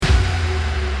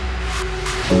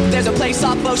There's a place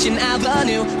off Ocean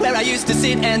Avenue where I used to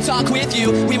sit and talk with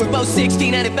you. We were both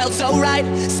 16 and it felt so right.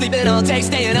 Sleeping all day,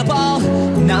 staying up all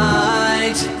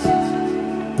night.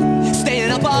 Staying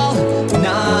up all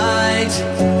night.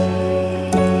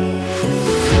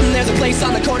 There's a place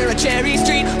on the corner of Cherry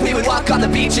Street. We would walk on the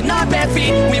beach in our bare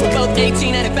feet. We were both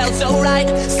 18 and it felt so right.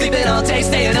 Sleeping all day,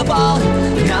 staying up all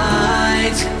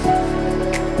night.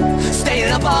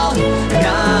 Staying up all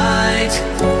night.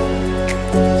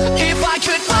 If I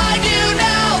could find you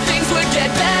now, things would get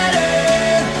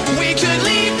better. We could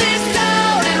leave this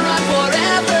town and run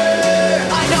forever.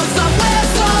 I know somewhere,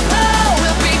 somehow,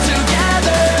 we'll be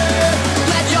together.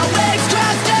 Let your waves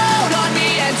crash down on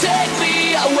me and take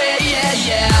me away, yeah,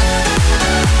 yeah.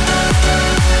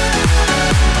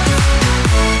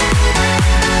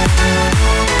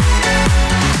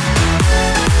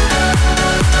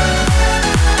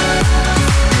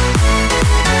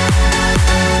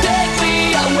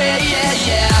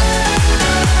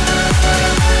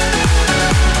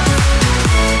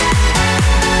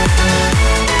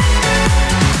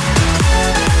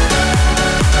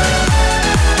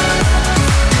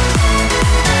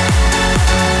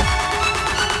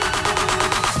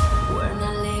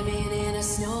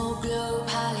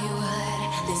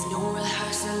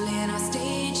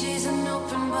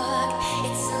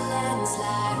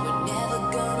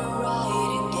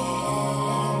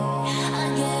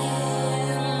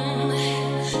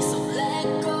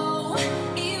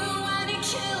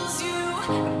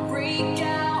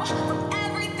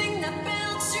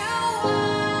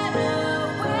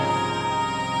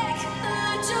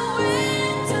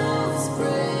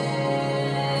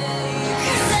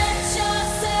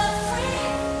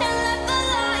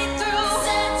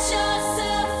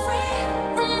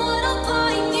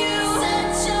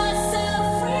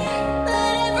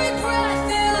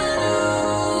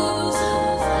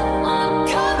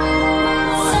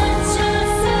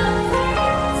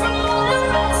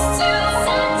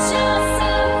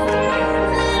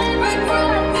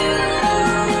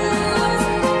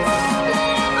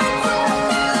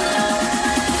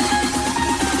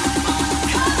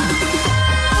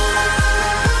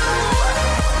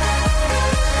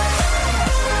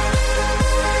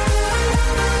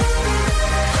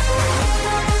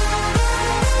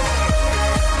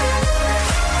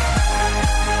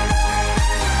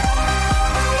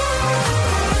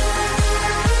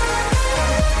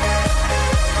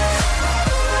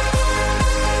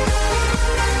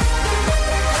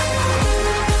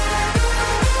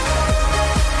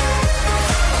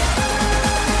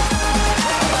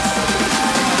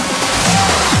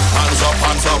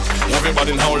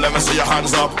 Everybody now, let me see your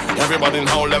hands up. Everybody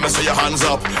now, let me see your hands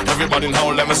up. Everybody now,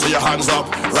 let me see your hands up.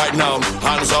 Right now,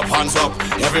 hands up, hands up.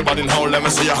 Everybody now, let me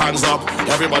see your hands up.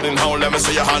 Everybody now, let me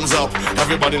see your hands up.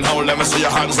 Everybody now, let me see your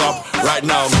hands up. Right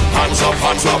now, hands up,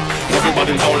 hands up.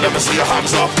 Everybody now, let me see your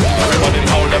hands up. Everybody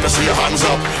now, let me see your hands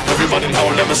up. Everybody now,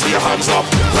 let me see your hands up.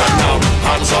 Right now,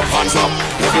 hands up, hands up.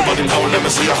 Everybody now, let me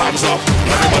see your hands up.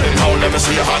 Everybody now, let me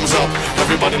see your hands up.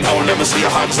 Everybody now, let me see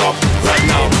your hands up. Right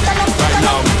now, right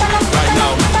now, right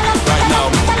now, right now,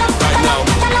 right now, right now,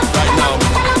 right now,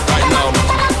 right now,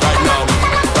 right now, right now,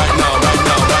 right now, right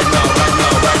now, right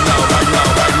now, right now,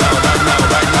 right now, right now,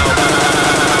 right now.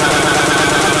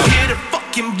 Hear the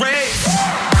fucking rain.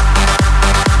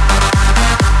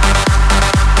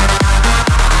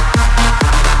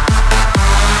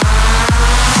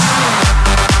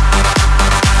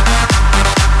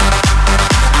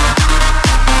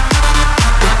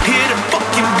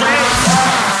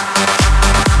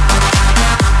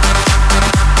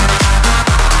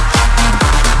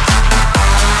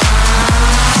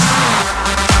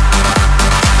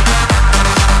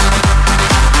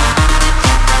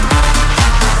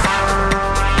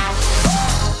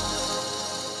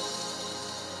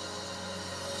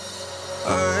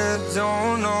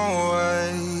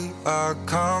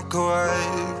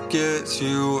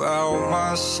 You out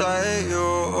my sight,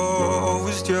 you're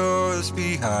always just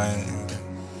behind.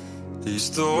 These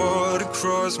thoughts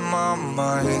across my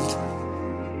mind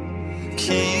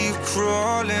keep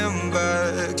crawling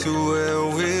back to where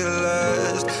we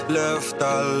last left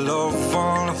our love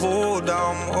on hold.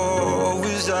 I'm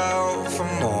always out for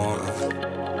more.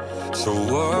 So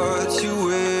what you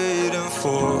waiting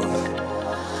for?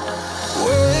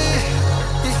 Wait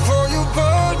before you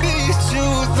burn me to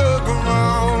the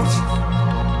ground.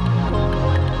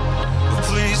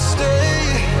 Please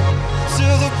stay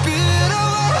till the beat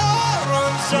of our heart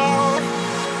runs out.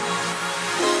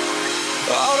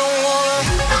 I don't wanna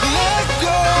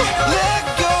let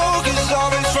go, 'cause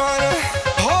I've been trying to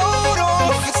hold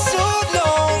on for so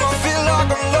long. I feel like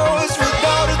I'm lost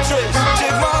without a trace.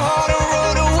 Take my heart and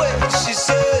run away. She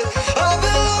said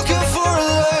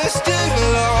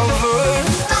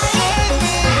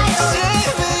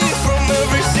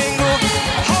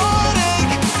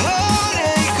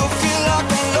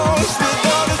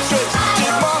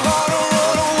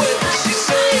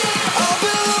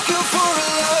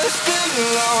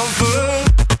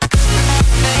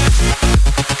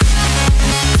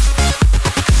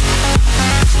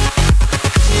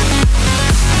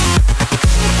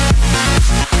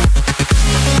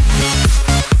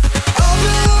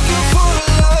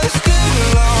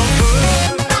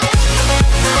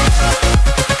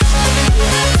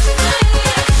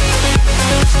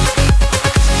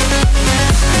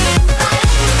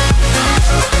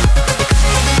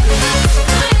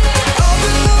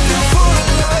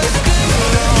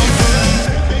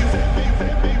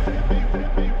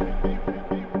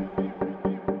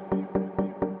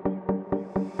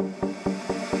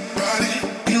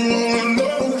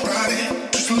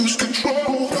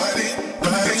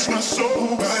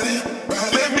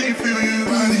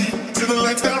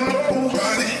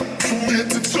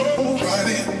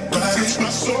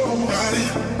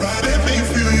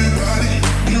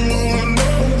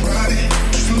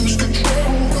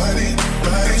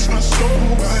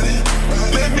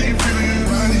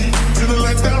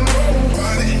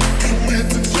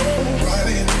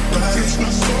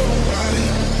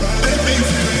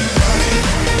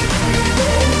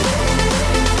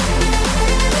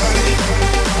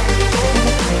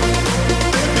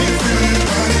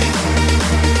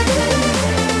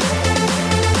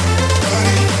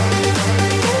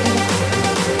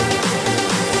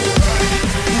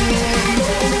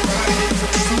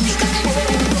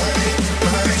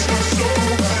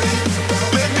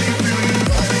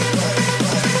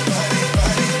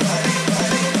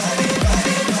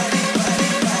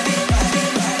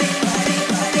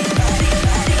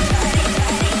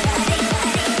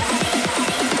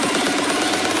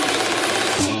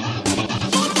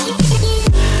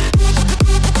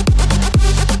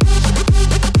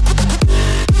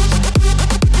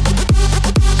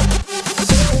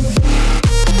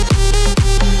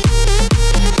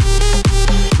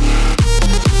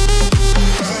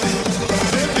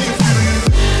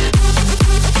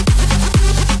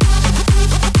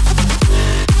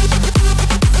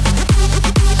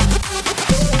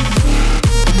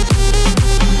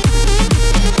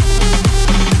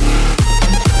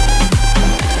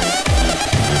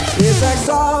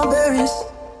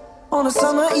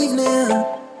evening,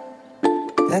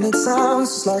 and it sounds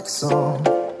just like a song.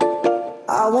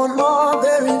 I want more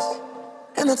berries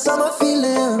and that summer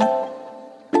feeling.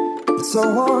 It's so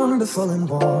wonderful and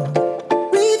warm.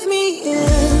 Breathe me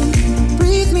in,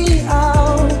 breathe me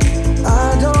out.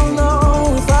 I don't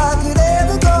know if I could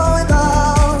ever go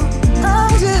without.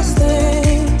 I'm just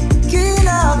thinking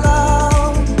out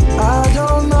loud. I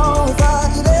don't know if I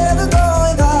could ever go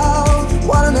without.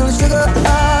 Watermelon sugar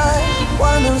high,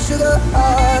 watermelon sugar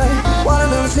high,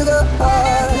 watermelon sugar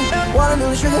high,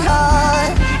 watermelon sugar high,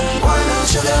 watermelon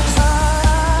sugar high.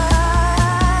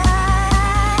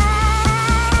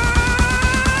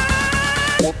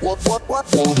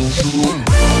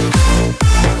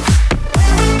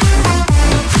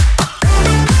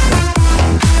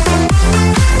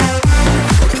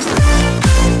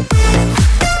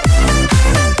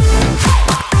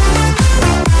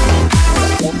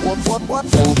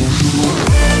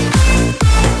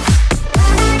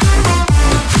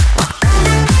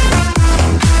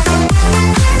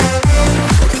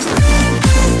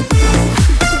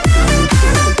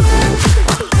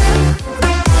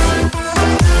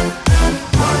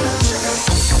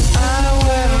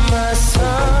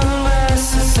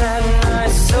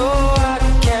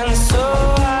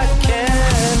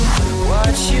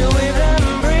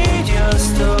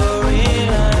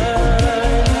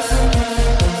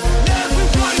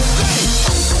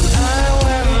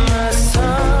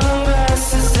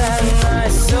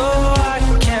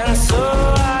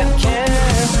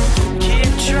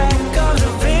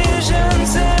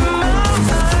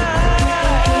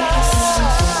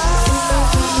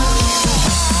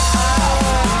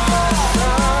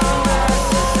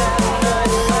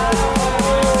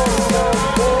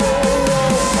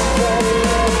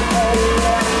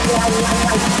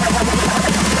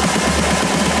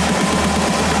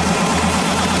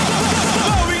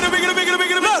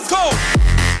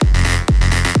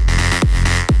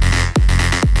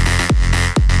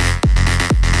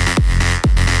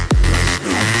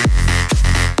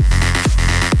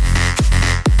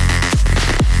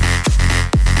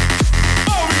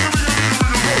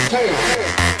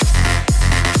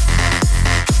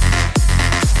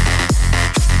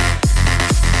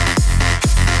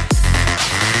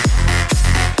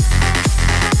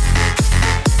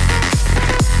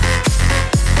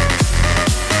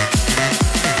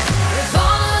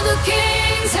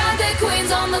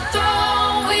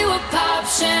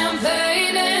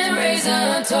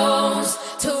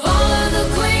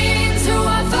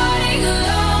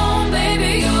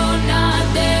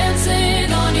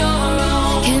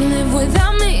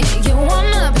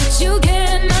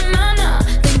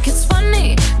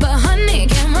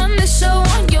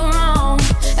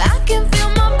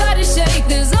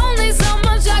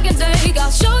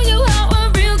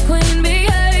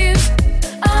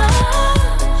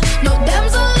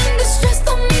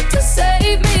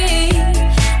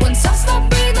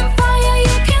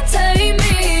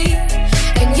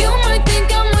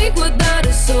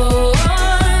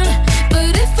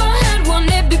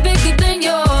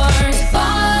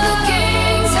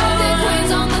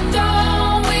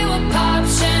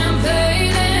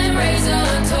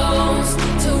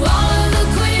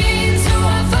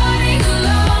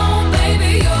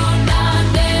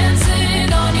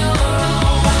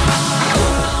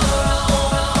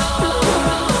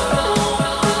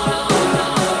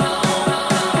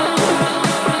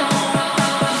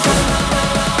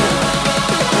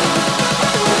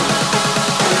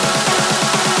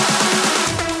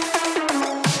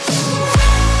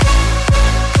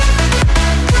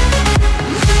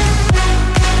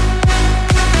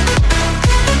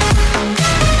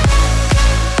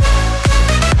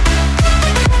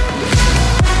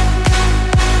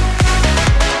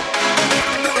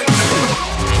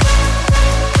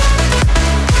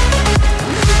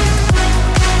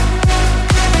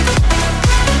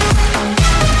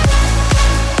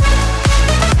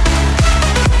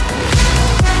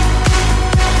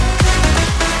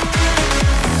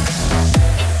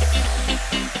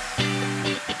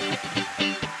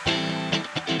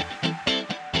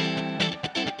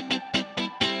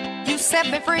 Set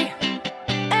me free.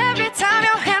 Every time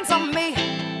your hands on me,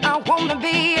 I wanna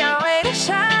be your way to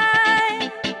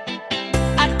shine.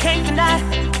 I can't deny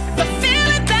the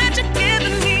feeling that you're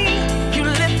giving me. You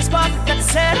lit the spark that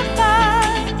set it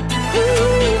fire.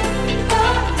 Ooh,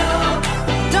 oh no.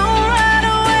 Don't run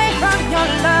away from your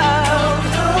love.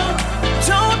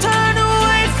 Don't turn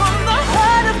away from the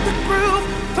heart of the groove,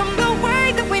 from the way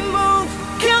that we move.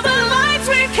 Kill the lights,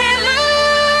 we can't lose.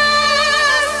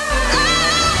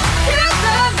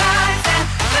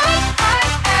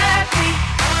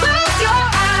 Close your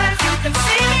eyes, you can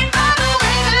see me by the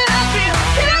way that I feel.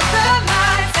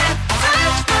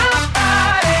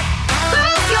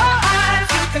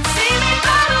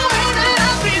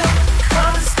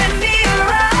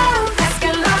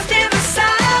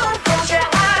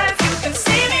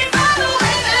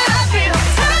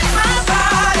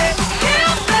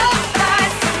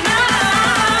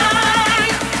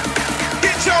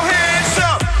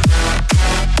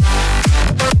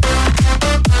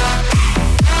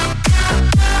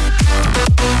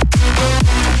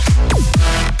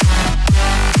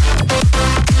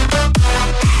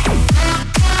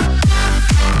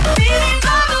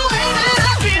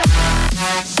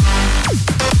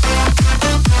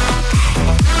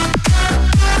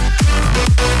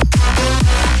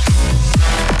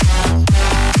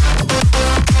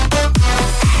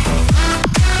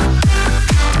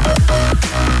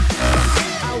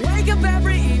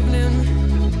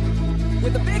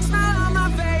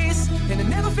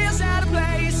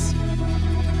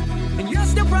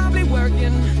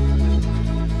 working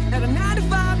at a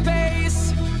 9-to-5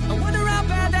 pace. I wonder how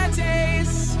bad that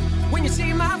tastes. When you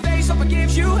see my face, hope it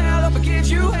gives you hell, hope it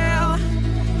gives you hell.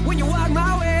 When you walk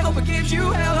my way, hope it gives you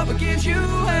hell, hope it gives you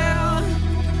hell.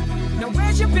 Now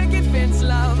where's your picket fence,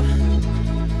 love?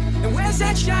 And where's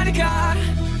that shiny car?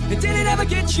 And did it ever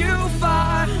get you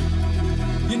far?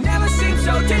 You never seem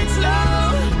so tense,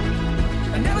 love.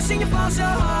 I never seen you fall so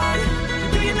hard.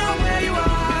 Do you know where you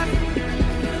are?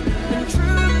 And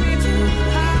truth be told,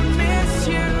 I miss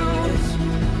you.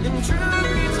 And truth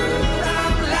be told,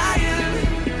 I'm lying.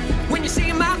 When you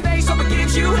see my face, hope it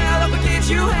gives you hell, hope it gives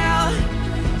you hell.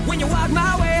 When you walk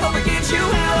my way, hope it gives you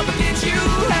hell.